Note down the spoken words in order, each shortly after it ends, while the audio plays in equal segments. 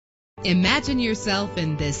Imagine yourself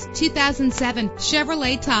in this 2007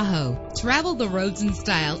 Chevrolet Tahoe. Travel the roads in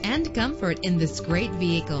style and comfort in this great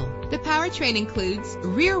vehicle. The powertrain includes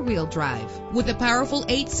rear-wheel drive with a powerful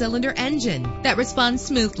 8-cylinder engine that responds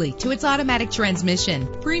smoothly to its automatic transmission.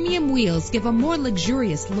 Premium wheels give a more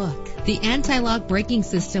luxurious look. The anti-lock braking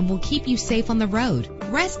system will keep you safe on the road.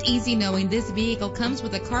 Rest easy knowing this vehicle comes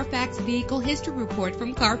with a Carfax Vehicle History Report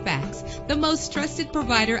from Carfax, the most trusted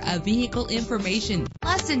provider of vehicle information.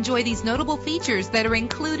 Plus, enjoy these notable features that are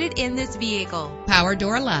included in this vehicle: power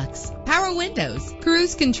door locks, power windows,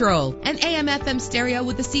 cruise control, an AM/FM stereo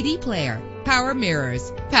with a CD player, power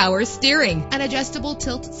mirrors, power steering, an adjustable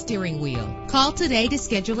tilt steering wheel. Call today to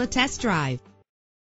schedule a test drive.